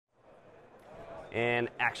and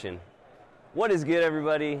action. What is good,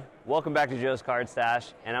 everybody? Welcome back to Joe's Card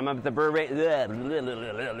Stash, and I'm up at the Burbank.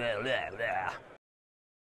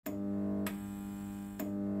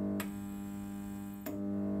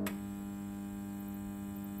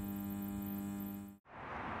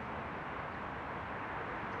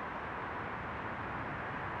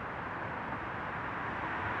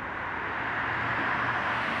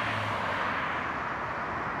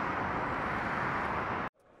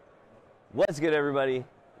 What's good, everybody?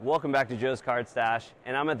 Welcome back to Joe's Card Stash,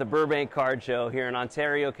 and I'm at the Burbank Card Show here in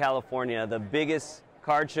Ontario, California, the biggest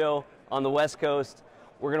card show on the West Coast.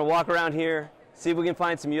 We're gonna walk around here, see if we can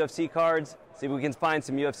find some UFC cards, see if we can find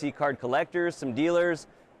some UFC card collectors, some dealers,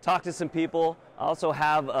 talk to some people. I also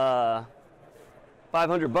have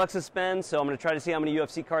 $500 to spend, so I'm gonna try to see how many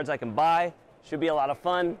UFC cards I can buy. Should be a lot of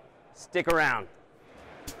fun. Stick around.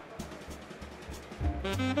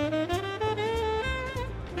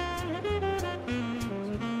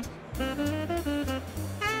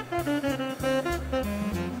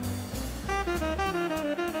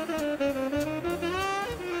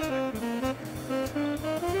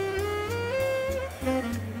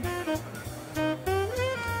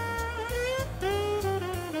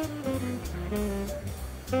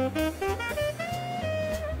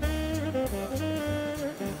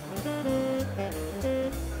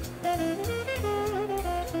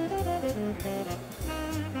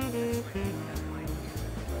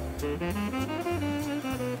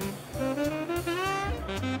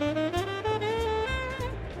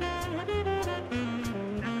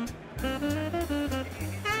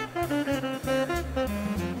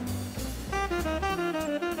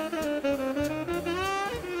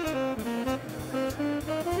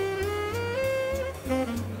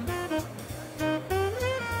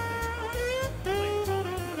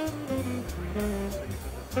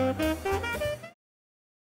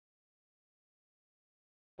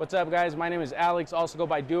 What's up, guys? My name is Alex, also go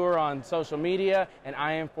by Doer on social media, and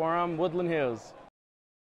I am from Woodland Hills.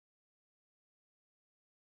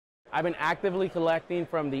 I've been actively collecting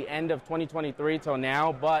from the end of 2023 till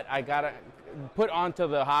now, but I got put onto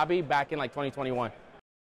the hobby back in like 2021.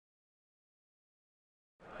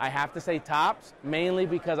 I have to say Topps, mainly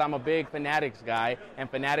because I'm a big Fanatics guy, and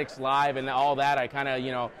Fanatics Live and all that, I kind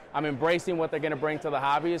of, I'm embracing what they're going to bring to the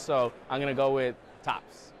hobby, so I'm going to go with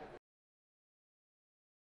Topps.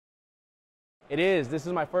 It is. This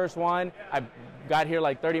is my first one. I got here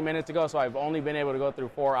like 30 minutes ago, so I've only been able to go through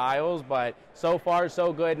 4 aisles, but so far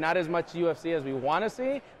so good. Not as much UFC as we want to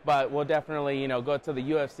see, but we'll definitely, go to the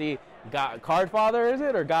UFC. Cardfather, is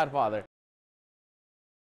it, or Godfather?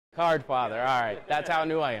 Cardfather. All right. That's how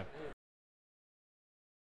new I am.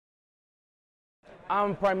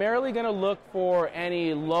 I'm primarily going to look for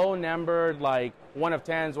any low-numbered, like 1 of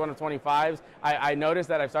 10s, 1 of 25s. I noticed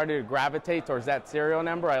that I've started to gravitate towards that serial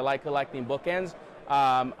number. I like collecting bookends.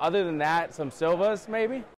 Other than that, some Silvas,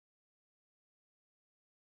 maybe.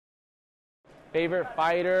 Favorite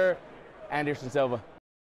fighter, Anderson Silva.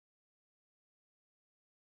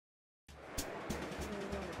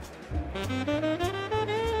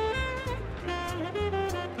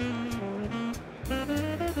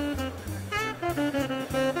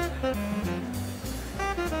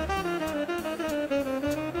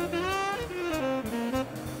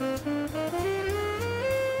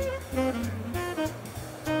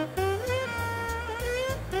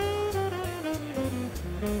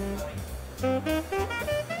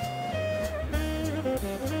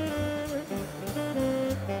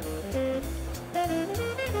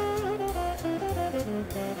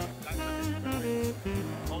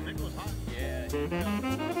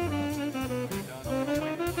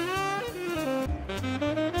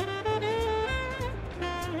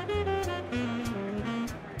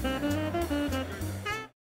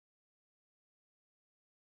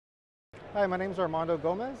 Hi, my name is Mondo.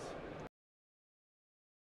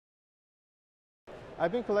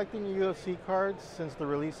 I've been collecting UFC cards since the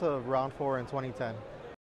release of Round 4 in 2010.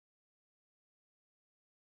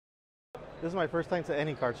 This is my first time to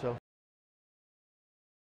any card show.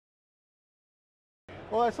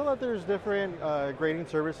 Well, I saw that there's different grading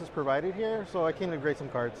services provided here, so I came to grade some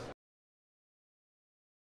cards.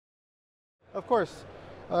 Of course.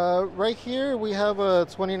 Right here we have a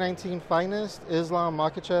 2019 Finest Islam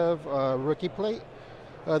Makhachev rookie plate.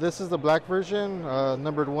 This is the black version,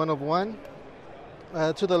 numbered 1 of 1.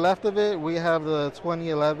 To the left of it, we have the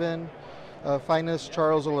 2011 Finest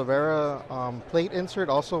Charles Oliveira plate insert,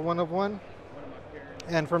 also 1 of 1.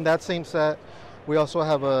 And from that same set, we also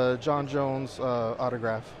have a John Jones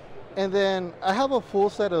autograph. And then I have a full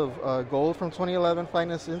set of gold from 2011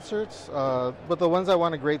 Finest inserts, but the ones I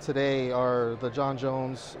want to grade today are the John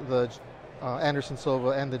Jones, the Anderson Silva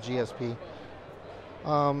and the GSP.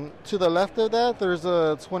 To the left of that, there's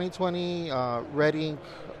a 2020 red ink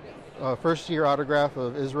first-year autograph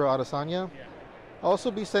of Israel Adesanya. I'll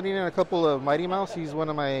also be sending in a couple of Mighty Mouse. He's one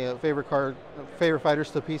of my favorite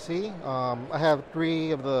fighters to PC. I have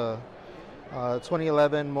 3 of the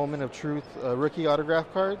 2011 Moment of Truth rookie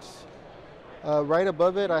autograph cards. Right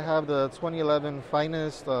above it, I have the 2011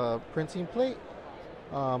 Finest printing plate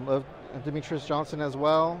of Demetrius Johnson as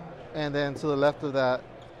well. And then to the left of that,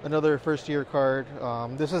 another first-year card.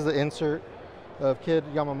 This is the insert of Kid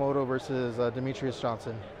Yamamoto versus Demetrius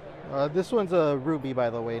Johnson. This one's a ruby,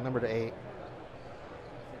 by the way, number 8.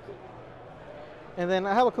 And then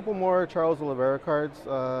I have a couple more Charles Oliveira cards.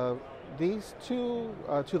 These 2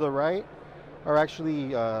 to the right are actually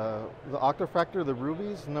the Octafractor, the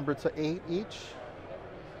rubies, numbered to 8 each.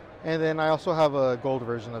 And then I also have a gold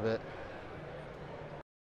version of it.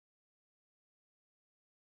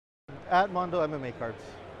 At Mondo MMA Cards.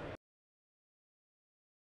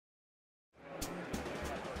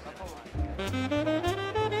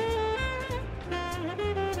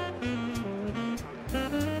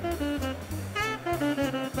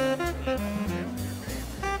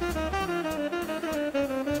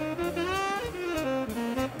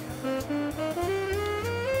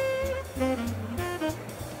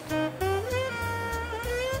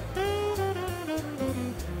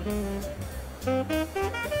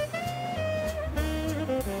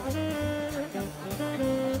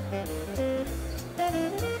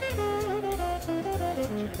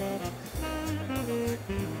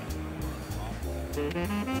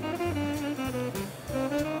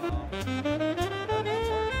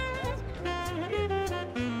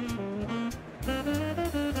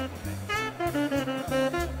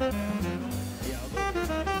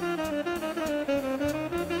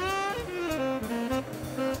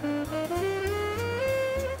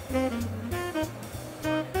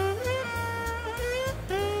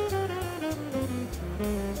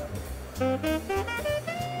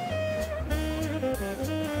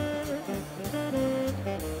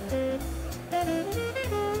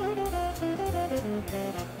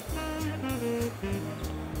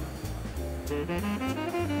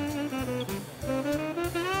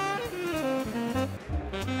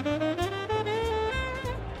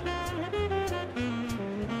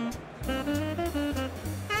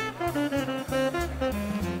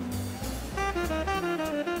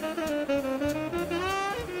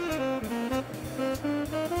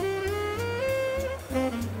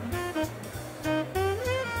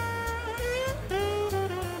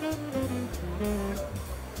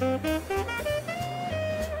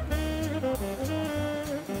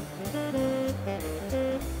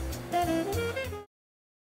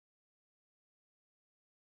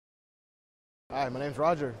 Hi, my name's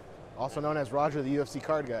Roger, also known as Roger the UFC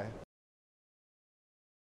card guy.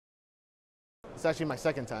 It's actually my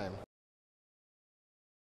second time.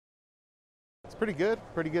 It's pretty good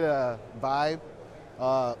vibe.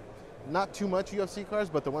 Not too much UFC cards,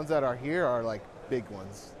 but the ones that are here are like big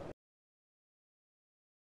ones.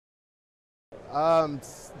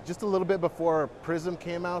 Just a little bit before Prism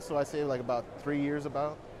came out, so I say like about 3 years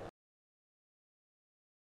about.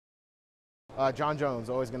 John Jones,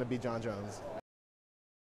 always gonna be John Jones.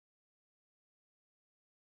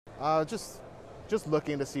 Just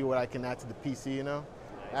looking to see what I can add to the PC, you know.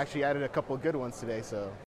 I actually added a couple of good ones today,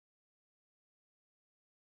 so.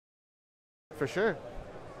 For sure.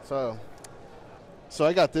 So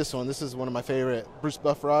I got this one. This is one of my favorite Bruce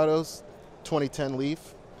Bufferatos, 2010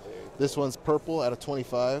 Leaf. This one's purple out of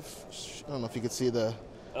 25. I don't know if you can see the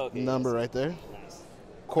number right there. Nice.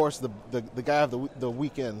 Of course, the guy of the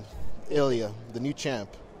weekend, Ilya, the new champ.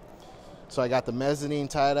 So I got the mezzanine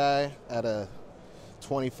tie-dye at a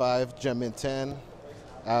 25, Gem Mint 10.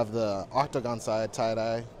 I have the octagon side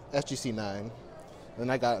tie-dye, SGC 9. Then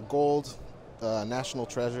I got gold National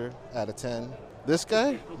Treasure at a 10. This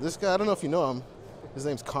guy, I don't know if you know him. His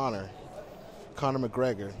name's Conor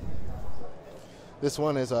McGregor. This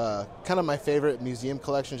one is kind of my favorite museum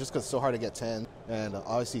collection just because it's so hard to get 10. And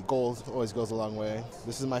obviously gold always goes a long way.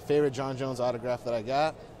 This is my favorite John Jones autograph that I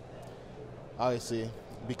got. Obviously,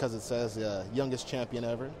 because it says youngest champion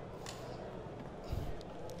ever.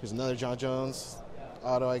 Here's another John Jones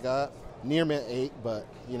auto I got. Near mint 8, but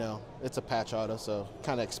you know, it's a patch auto, so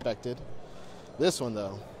kind of expected. This one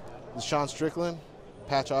though, the Sean Strickland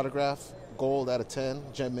patch autograph, gold out of 10,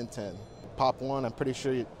 Gem Mint 10. Pop 1, I'm pretty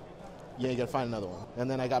sure you ain't gonna find another one. And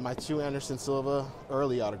then I got my 2 Anderson Silva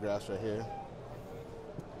early autographs right here.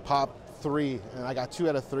 Pop 3, and I got 2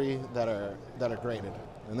 out of 3 that are graded.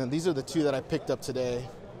 And then these are the 2 that I picked up today.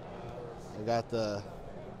 I got the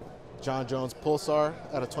John Jones Pulsar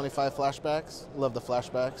out of 25 flashbacks. Love the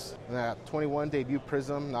flashbacks. And I got 21 debut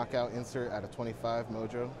Prism knockout insert out of 25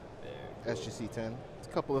 Mojo. SGC 10. It's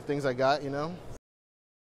a couple of things I got, you know.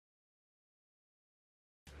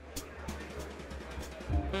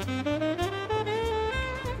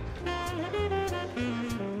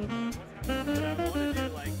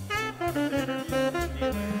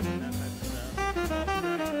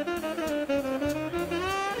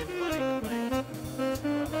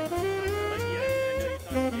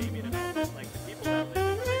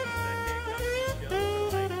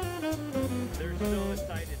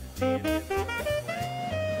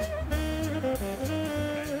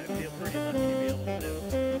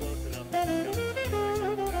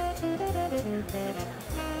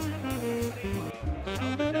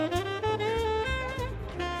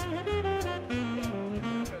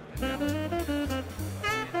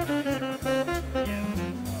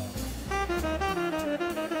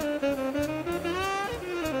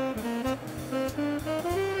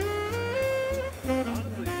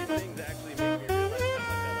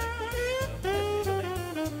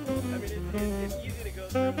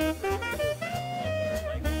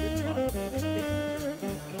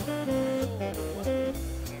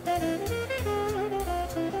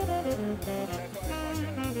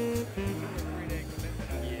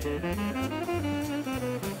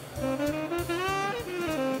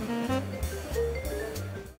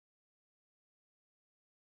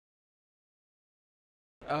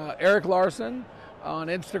 Eric Larson. On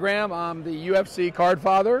Instagram, I'm the UFC card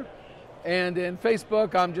father. And in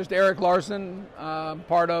Facebook, I'm just Eric Larson,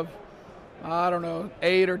 part of, I don't know,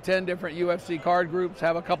 8 or 10 different UFC card groups,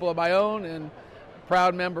 have a couple of my own, and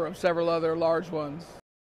proud member of several other large ones.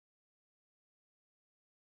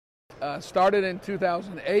 Started in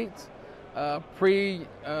 2008,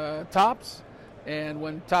 pre-Tops, and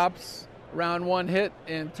when Tops round 1 hit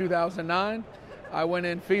in 2009, I went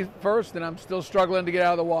in first, and I'm still struggling to get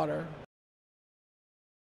out of the water.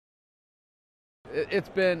 It's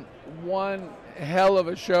been one hell of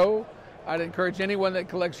a show. I'd encourage anyone that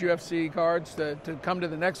collects UFC cards to come to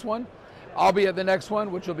the next one. I'll be at the next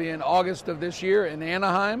one, which will be in August of this year in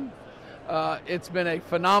Anaheim. It's been a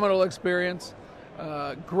phenomenal experience.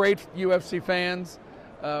 Great UFC fans.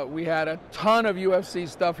 We had a ton of UFC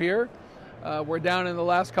stuff here. We're down in the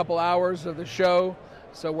last couple hours of the show,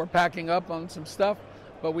 so we're packing up on some stuff.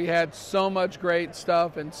 But we had so much great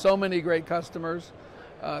stuff and so many great customers.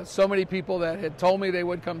 So many people that had told me they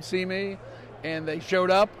would come see me, and they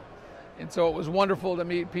showed up. And so it was wonderful to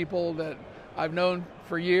meet people that I've known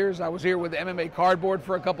for years. I was here with the MMA Cardboard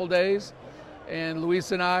for a couple days, and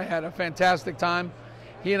Luis and I had a fantastic time.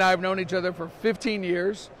 He and I have known each other for 15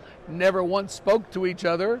 years, never once spoke to each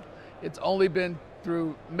other. It's only been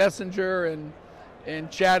through Messenger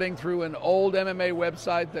and chatting through an old MMA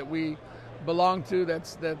website that we belong to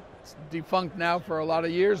that's defunct now for a lot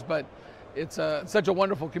of years, but it's such a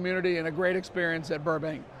wonderful community and a great experience at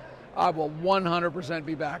Burbank. I will 100%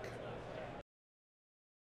 be back.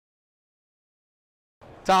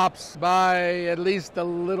 Tops by at least a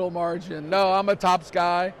little margin. No, I'm a Tops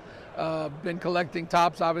guy. Been collecting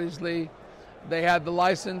Tops, obviously. They had the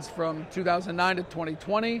license from 2009 to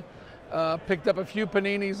 2020. Picked up a few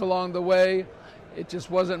Paninis along the way. It just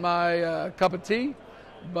wasn't my cup of tea,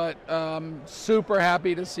 but super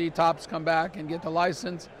happy to see Tops come back and get the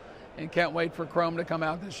license, and can't wait for Chrome to come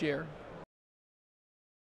out this year.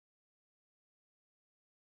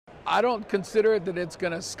 I don't consider that it's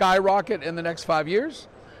going to skyrocket in the next 5 years.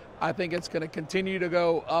 I think it's going to continue to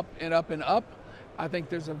go up and up and up. I think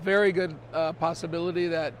there's a very good possibility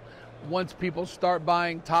that once people start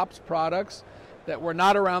buying Tops products that were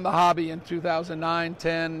not around the hobby in 2009,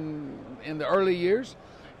 10, in the early years,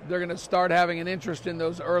 they're going to start having an interest in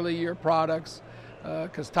those early year products,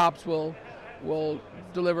 because Tops will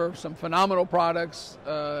deliver some phenomenal products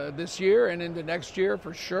this year and into next year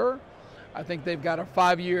for sure. I think they've got a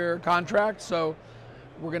 5-year contract, so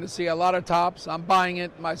we're going to see a lot of Tops. I'm buying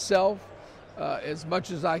it myself as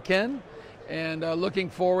much as I can, and looking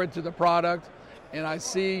forward to the product. And I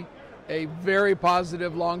see a very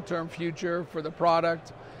positive long-term future for the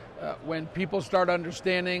product when people start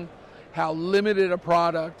understanding how limited a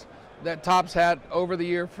product that Tops had over the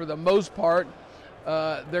year for the most part.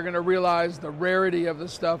 They're going to realize the rarity of the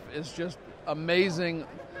stuff is just amazing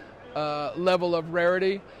level of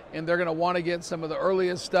rarity, and they're going to want to get some of the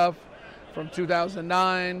earliest stuff from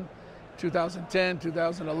 2009, 2010,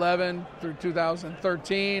 2011 through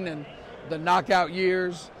 2013, and the knockout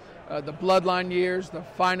years, the bloodline years, the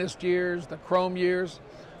finest years, the chrome years,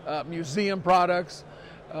 museum products.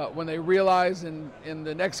 When they realize in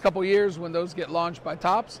the next couple years when those get launched by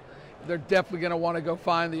Tops, they're definitely going to want to go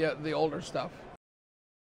find the older stuff.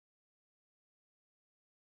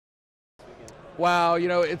 Wow, you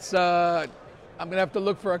know, it's I'm going to have to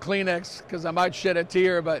look for a Kleenex because I might shed a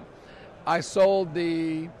tear, but I sold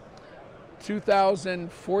the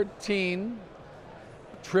 2014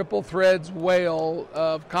 Triple Threads whale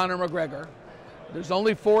of Conor McGregor. There's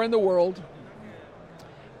only 4 in the world.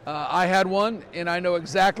 I had one, and I know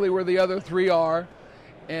exactly where the other 3 are.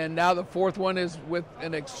 And now the 4th one is with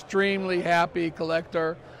an extremely happy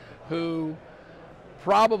collector who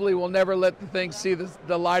probably will never let the thing see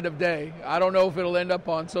the light of day. I don't know if it'll end up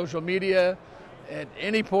on social media at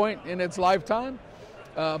any point in its lifetime,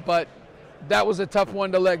 but that was a tough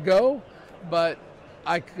one to let go. But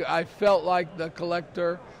I felt like the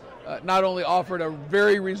collector not only offered a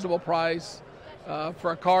very reasonable price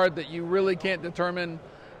for a card that you really can't determine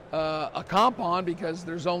a comp on because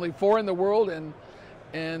there's only 4 in the world, and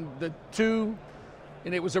the 2,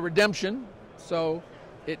 and it was a redemption, so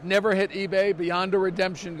it never hit eBay beyond a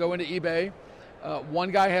redemption going to eBay.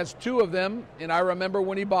 One guy has 2 of them, and I remember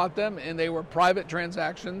when he bought them, and they were private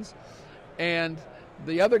transactions. And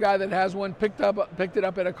the other guy that has one picked it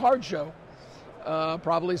up at a card show,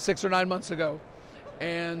 probably 6 or 9 months ago,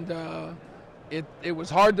 and it was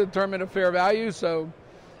hard to determine a fair value. So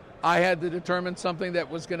I had to determine something that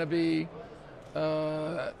was going to be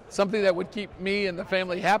something that would keep me and the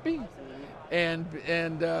family happy, and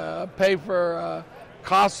pay for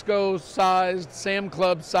Costco-sized, Sam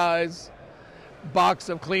Club-size box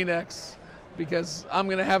of Kleenex, because I'm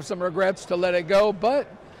going to have some regrets to let it go. But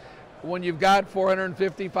when you've got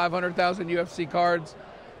 450, 500,000 UFC cards,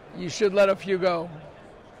 you should let a few go.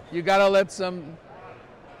 You got to let some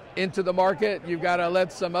into the market. You've got to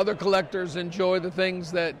let some other collectors enjoy the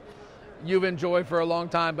things that you've enjoyed for a long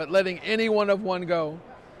time. But letting any one of one go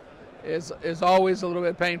is always a little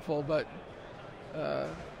bit painful, but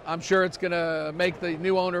I'm sure it's going to make the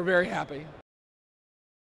new owner very happy.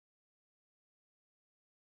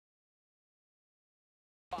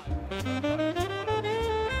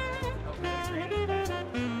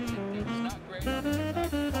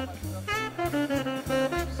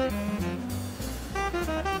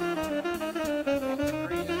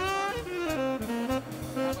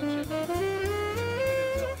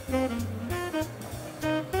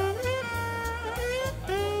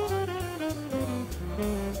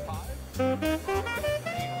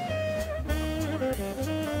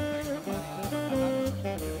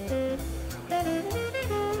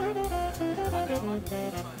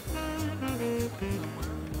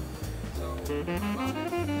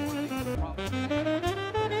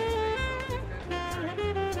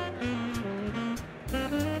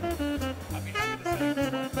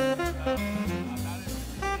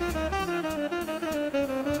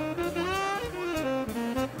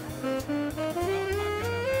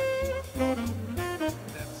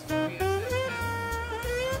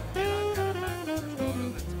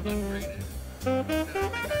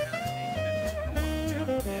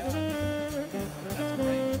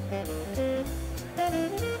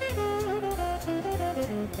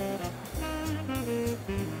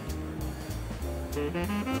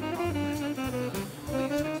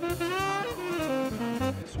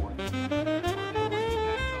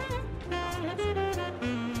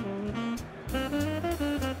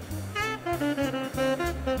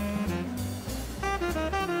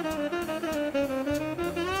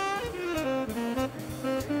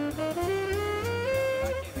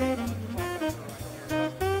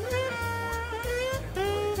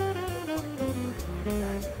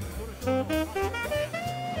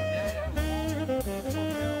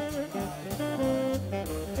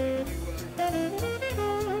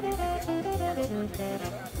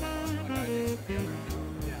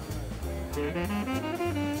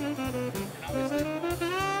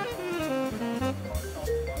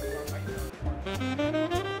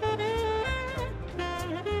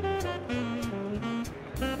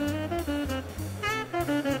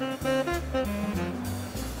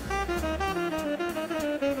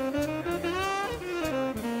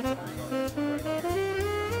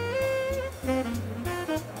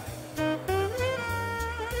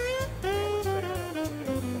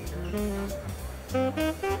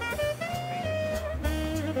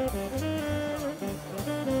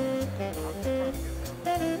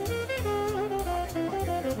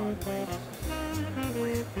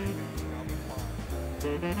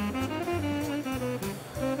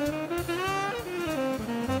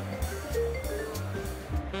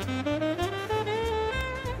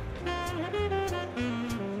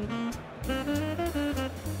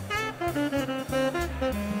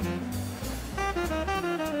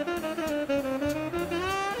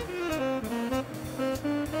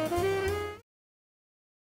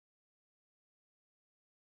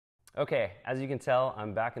 Okay, as you can tell,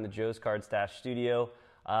 I'm back in the Joe's Card Stash studio.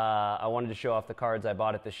 I wanted to show off the cards I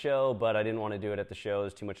bought at the show, but I didn't want to do it at the show.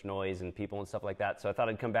 There's too much noise and people and stuff like that. So I thought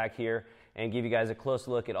I'd come back here and give you guys a close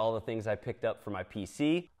look at all the things I picked up for my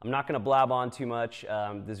PC. I'm not going to blab on too much.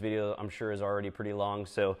 This video, I'm sure, is already pretty long,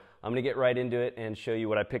 so I'm going to get right into it and show you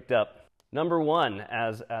what I picked up. Number one,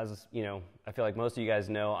 as you know, I feel like most of you guys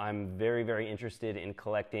know, I'm very, very interested in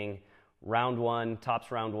collecting round one,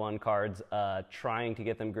 Topps round one cards, trying to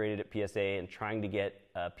get them graded at PSA and trying to get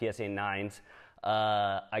PSA 9s.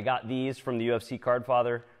 I got these from the UFC Card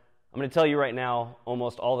Father. I'm going to tell you right now,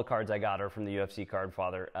 almost all the cards I got are from the UFC Card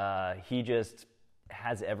Father. He just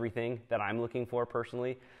has everything that I'm looking for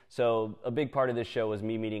personally. So a big part of this show was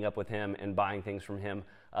me meeting up with him and buying things from him.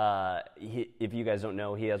 If you guys don't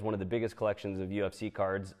know, he has one of the biggest collections of UFC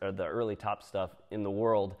cards, or the early top stuff in the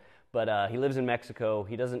world. But he lives in Mexico.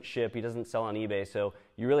 He doesn't ship. He doesn't sell on eBay. So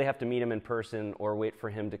you really have to meet him in person or wait for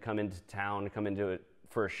him to come into town, come into it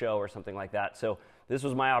for a show or something like that. So this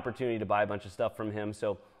was my opportunity to buy a bunch of stuff from him.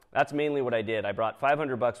 So that's mainly what I did. I brought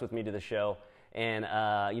 $500 with me to the show. And,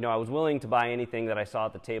 you know, I was willing to buy anything that I saw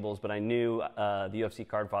at the tables, but I knew the UFC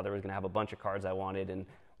Card Father was going to have a bunch of cards I wanted, and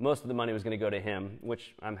most of the money was going to go to him,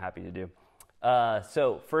 which I'm happy to do.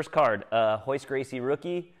 So first card, Royce Gracie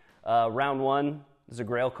rookie, round one. This is a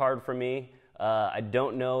Grail card for me. I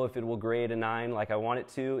don't know if it will grade a 9 like I want it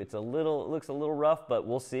to. It looks a little rough, but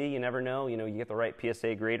we'll see. You never know. You know, you get the right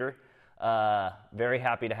PSA grader. Very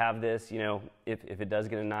happy to have this. You know, if it does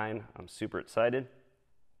get a 9, I'm super excited.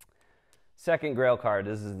 Second Grail card.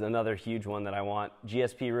 This is another huge one that I want.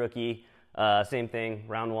 GSP rookie. Same thing.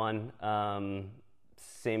 Round one.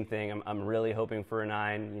 Same thing. I'm really hoping for a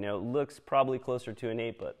 9. You know, looks probably closer to an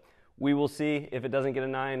 8, but we will see. If it doesn't get a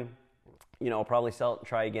 9, you know, I'll probably sell it and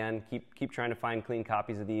try again. Keep trying to find clean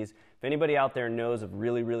copies of these. If anybody out there knows of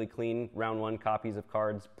really, really clean round one copies of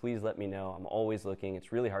cards, please let me know. I'm always looking.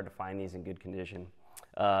 It's really hard to find these in good condition.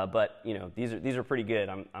 But you know, these are pretty good.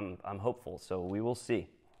 I'm hopeful, so we will see.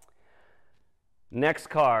 Next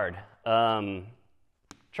card,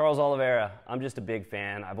 Charles Oliveira. I'm just a big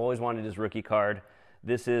fan. I've always wanted his rookie card.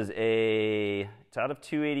 This is it's out of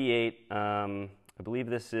 288. I believe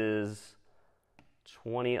this is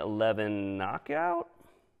 2011 knockout,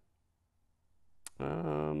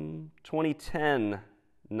 2010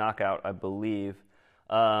 knockout, I believe.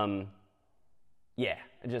 Yeah,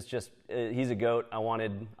 he's a GOAT. I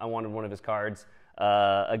wanted one of his cards.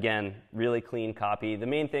 Again, really clean copy. The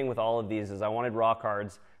main thing with all of these is I wanted raw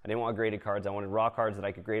cards. I didn't want graded cards. I wanted raw cards that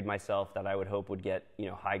I could grade myself, that I would hope would get, you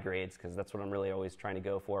know, high grades, because that's what I'm really always trying to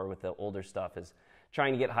go for with the older stuff, is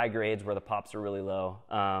trying to get high grades where the pops are really low.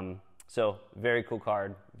 So very cool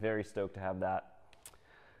card. Very stoked to have that.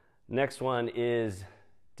 Next one is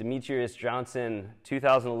Demetrius Johnson,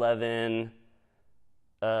 2011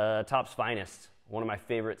 Topps Finest. One of my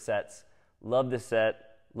favorite sets. Love this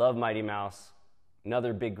set. Love Mighty Mouse.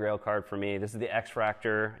 Another big Grail card for me. This is the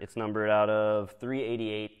X-Fractor. It's numbered out of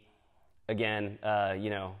 388. Again, you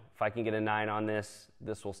know, if I can get a 9 on this,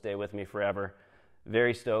 this will stay with me forever.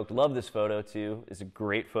 Very stoked. Love this photo too. It's a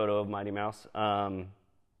great photo of Mighty Mouse.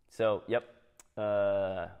 So, yep,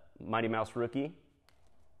 Mighty Mouse rookie.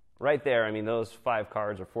 Right there, I mean, those 5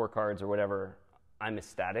 cards or 4 cards or whatever, I'm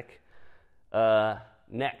ecstatic.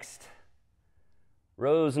 Next,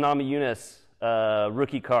 Rose Namajunas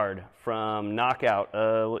rookie card from Knockout.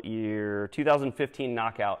 What year? 2015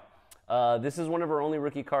 Knockout. This is one of our only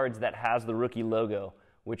rookie cards that has the rookie logo,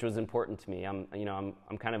 which was important to me. I'm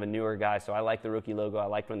kind of a newer guy, so I like the rookie logo. I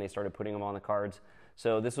liked when they started putting them on the cards.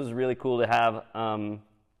 So this was really cool to have.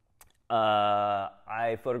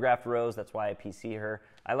 I photographed Rose, that's why I PC her.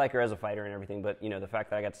 I like her as a fighter and everything, but you know, the fact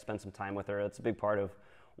that I got to spend some time with her, that's a big part of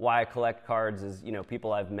why I collect cards. Is, you know,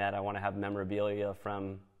 people I've met, I want to have memorabilia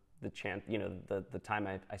from the time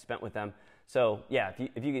I spent with them. So yeah,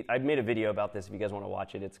 I made a video about this if you guys want to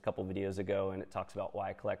watch it. It's a couple videos ago, and it talks about why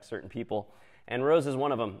I collect certain people. And Rose is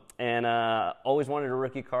one of them. And always wanted a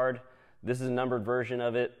rookie card. This is a numbered version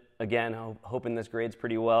of it. Again, hoping this grades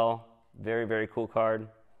pretty well. Very, very cool card.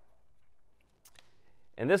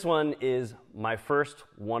 And this one is my first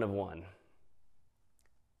one of one.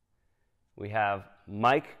 We have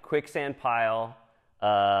Mike Quicksand Pile,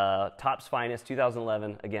 Topps Finest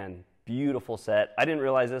 2011. Again, beautiful set. I didn't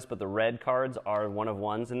realize this, but the red cards are one of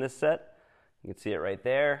ones in this set. You can see it right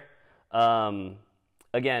there.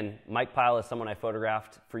 Again, Mike Pyle is someone I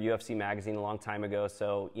photographed for UFC Magazine a long time ago,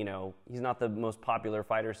 so, you know, he's not the most popular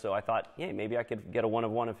fighter, so I thought, yeah, maybe I could get a one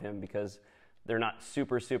of one of him because they're not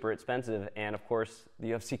super, super expensive, and of course,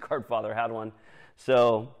 the UFC Card Father had one.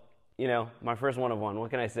 So, you know, my first one of one. What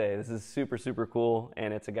can I say? This is super, super cool,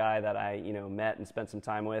 and it's a guy that I, you know, met and spent some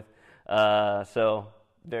time with. So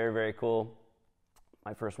very, very cool.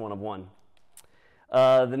 My first one of one.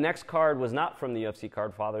 The next card was not from the UFC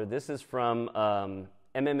Card Father. This is from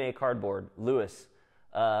MMA Cardboard, Lewis.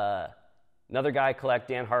 Another guy I collect,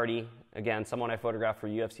 Dan Hardy. Again, someone I photographed for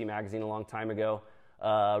UFC Magazine a long time ago.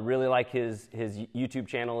 Really like his YouTube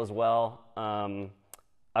channel as well.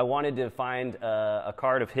 I wanted to find a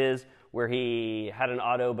card of his where he had an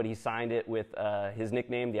auto, but he signed it with his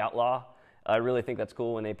nickname, the Outlaw. I really think that's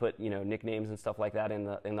cool when they put, you know, nicknames and stuff like that in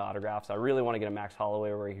the autographs. I really want to get a Max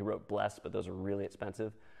Holloway where he wrote Bless, but those are really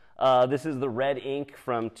expensive. This is the red ink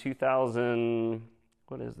from 2000.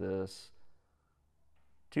 What is this?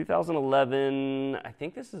 2011. I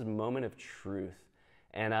think this is Moment of Truth,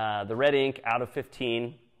 and the red ink out of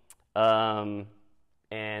 15, and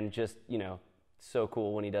just, you know, so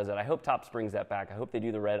cool when he does it. I hope Topps brings that back. I hope they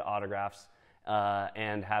do the red autographs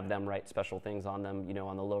and have them write special things on them, you know,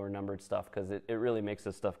 on the lower numbered stuff, because it really makes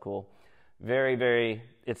this stuff cool. Very, very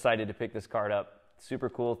excited to pick this card up. Super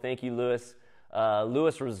cool. Thank you, Lewis.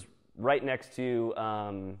 Lewis was right next to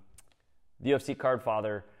the UFC Card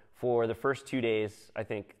Father for the first 2 days, I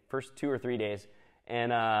think, first 2 or 3 days.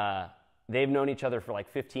 And they've known each other for like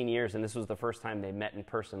 15 years, and this was the first time they met in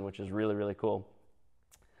person, which is really, really cool.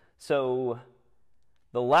 So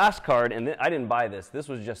the last card, and I didn't buy this. This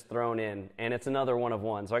was just thrown in, and it's another one of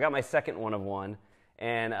one. So I got my second one of one,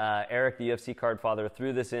 and Eric, the UFC Card Father,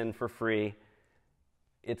 threw this in for free.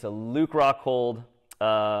 It's a Luke Rockhold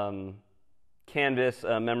canvas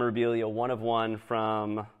memorabilia one of one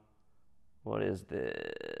from, what is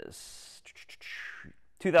this?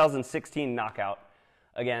 2016 Knockout.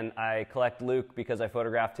 Again, I collect Luke because I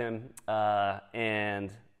photographed him,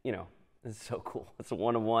 and, you know, it's so cool. It's a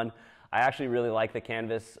one of one. I actually really like the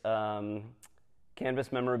canvas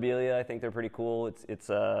memorabilia. I think they're pretty cool. It's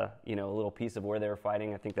you know, a little piece of where they were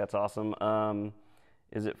fighting. I think that's awesome.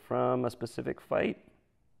 Is it from a specific fight?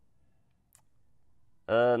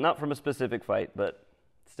 Not from a specific fight, but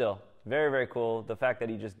still very, very cool. The fact that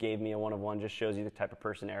he just gave me a one of one just shows you the type of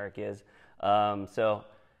person Eric is. So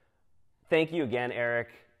thank you again, Eric.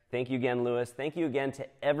 Thank you again, Lewis. Thank you again to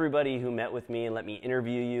everybody who met with me and let me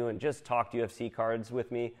interview you and just talked UFC cards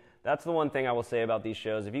with me. That's the one thing I will say about these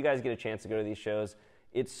shows. If you guys get a chance to go to these shows,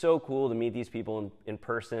 it's so cool to meet these people in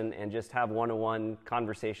person and just have one-on-one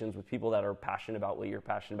conversations with people that are passionate about what you're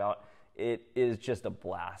passionate about. It is just a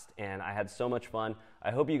blast, and I had so much fun.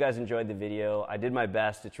 I hope you guys enjoyed the video. I did my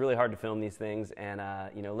best. It's really hard to film these things, and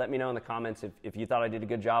you know, let me know in the comments if you thought I did a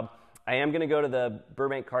good job. I am going to go to the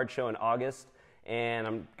Burbank Card Show in August, and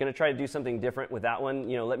I'm going to try to do something different with that one.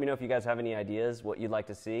 You know, let me know if you guys have any ideas, what you'd like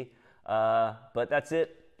to see. But that's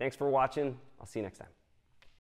it. Thanks for watching. I'll see you next time.